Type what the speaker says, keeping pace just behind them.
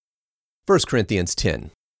1 Corinthians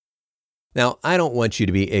 10. Now, I don't want you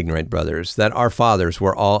to be ignorant, brothers, that our fathers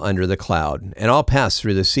were all under the cloud, and all passed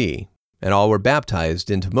through the sea, and all were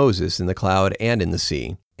baptized into Moses in the cloud and in the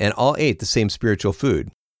sea, and all ate the same spiritual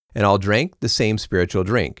food, and all drank the same spiritual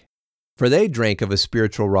drink. For they drank of a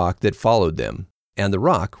spiritual rock that followed them, and the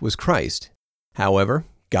rock was Christ. However,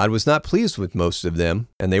 God was not pleased with most of them,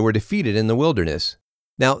 and they were defeated in the wilderness.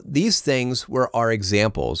 Now, these things were our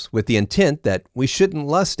examples, with the intent that we shouldn't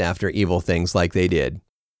lust after evil things like they did.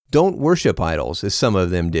 Don't worship idols, as some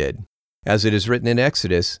of them did. As it is written in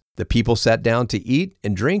Exodus, the people sat down to eat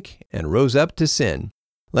and drink and rose up to sin.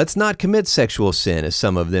 Let's not commit sexual sin, as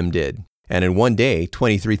some of them did. And in one day,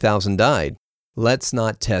 23,000 died. Let's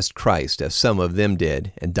not test Christ, as some of them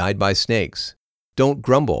did, and died by snakes. Don't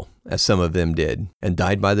grumble, as some of them did, and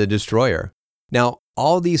died by the destroyer. Now,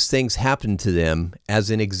 all these things happened to them as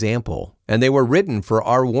an example, and they were written for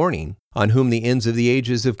our warning, on whom the ends of the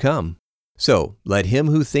ages have come. So, let him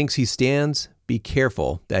who thinks he stands be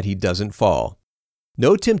careful that he doesn't fall.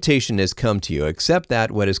 No temptation has come to you except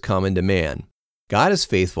that what is common to man. God is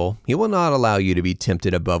faithful. He will not allow you to be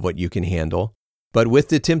tempted above what you can handle. But with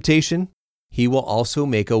the temptation, he will also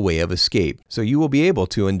make a way of escape, so you will be able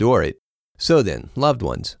to endure it. So then, loved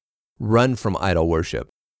ones, run from idol worship.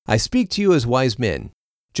 I speak to you as wise men.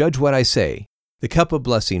 Judge what I say. The cup of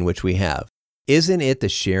blessing which we have, isn't it the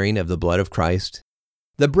sharing of the blood of Christ?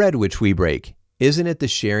 The bread which we break, isn't it the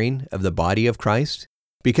sharing of the body of Christ?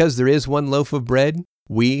 Because there is one loaf of bread,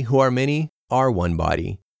 we who are many are one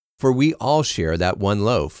body, for we all share that one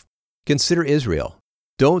loaf. Consider Israel.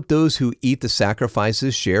 Don't those who eat the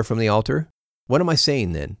sacrifices share from the altar? What am I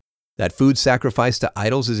saying then? That food sacrificed to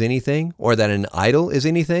idols is anything, or that an idol is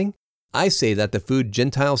anything? I say that the food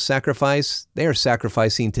Gentiles sacrifice, they are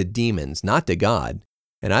sacrificing to demons, not to God.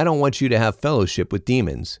 And I don't want you to have fellowship with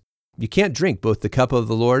demons. You can't drink both the cup of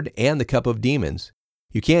the Lord and the cup of demons.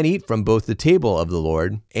 You can't eat from both the table of the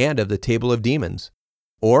Lord and of the table of demons.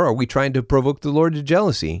 Or are we trying to provoke the Lord to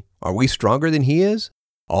jealousy? Are we stronger than he is?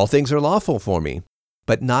 All things are lawful for me,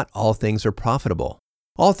 but not all things are profitable.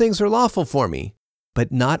 All things are lawful for me,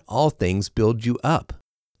 but not all things build you up.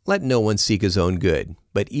 Let no one seek his own good,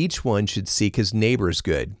 but each one should seek his neighbor's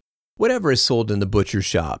good. Whatever is sold in the butcher's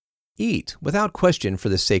shop, eat without question for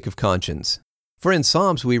the sake of conscience. For in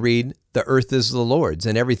Psalms we read, "The earth is the Lord's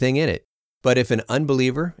and everything in it." But if an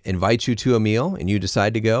unbeliever invites you to a meal and you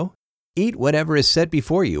decide to go, eat whatever is set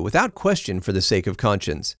before you without question for the sake of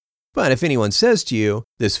conscience. But if anyone says to you,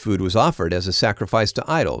 "This food was offered as a sacrifice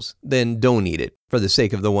to idols," then don't eat it, for the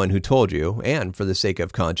sake of the one who told you and for the sake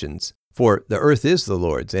of conscience. For the earth is the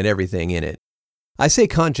Lord's and everything in it. I say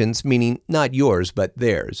conscience, meaning not yours but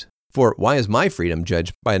theirs. For why is my freedom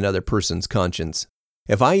judged by another person's conscience?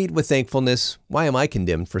 If I eat with thankfulness, why am I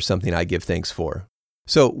condemned for something I give thanks for?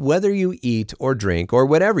 So whether you eat or drink or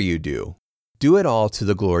whatever you do it all to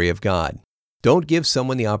the glory of God. Don't give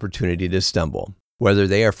someone the opportunity to stumble, whether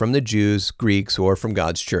they are from the Jews, Greeks, or from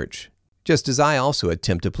God's church, just as I also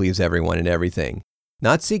attempt to please everyone and everything,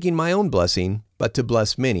 not seeking my own blessing, but to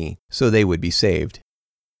bless many so they would be saved.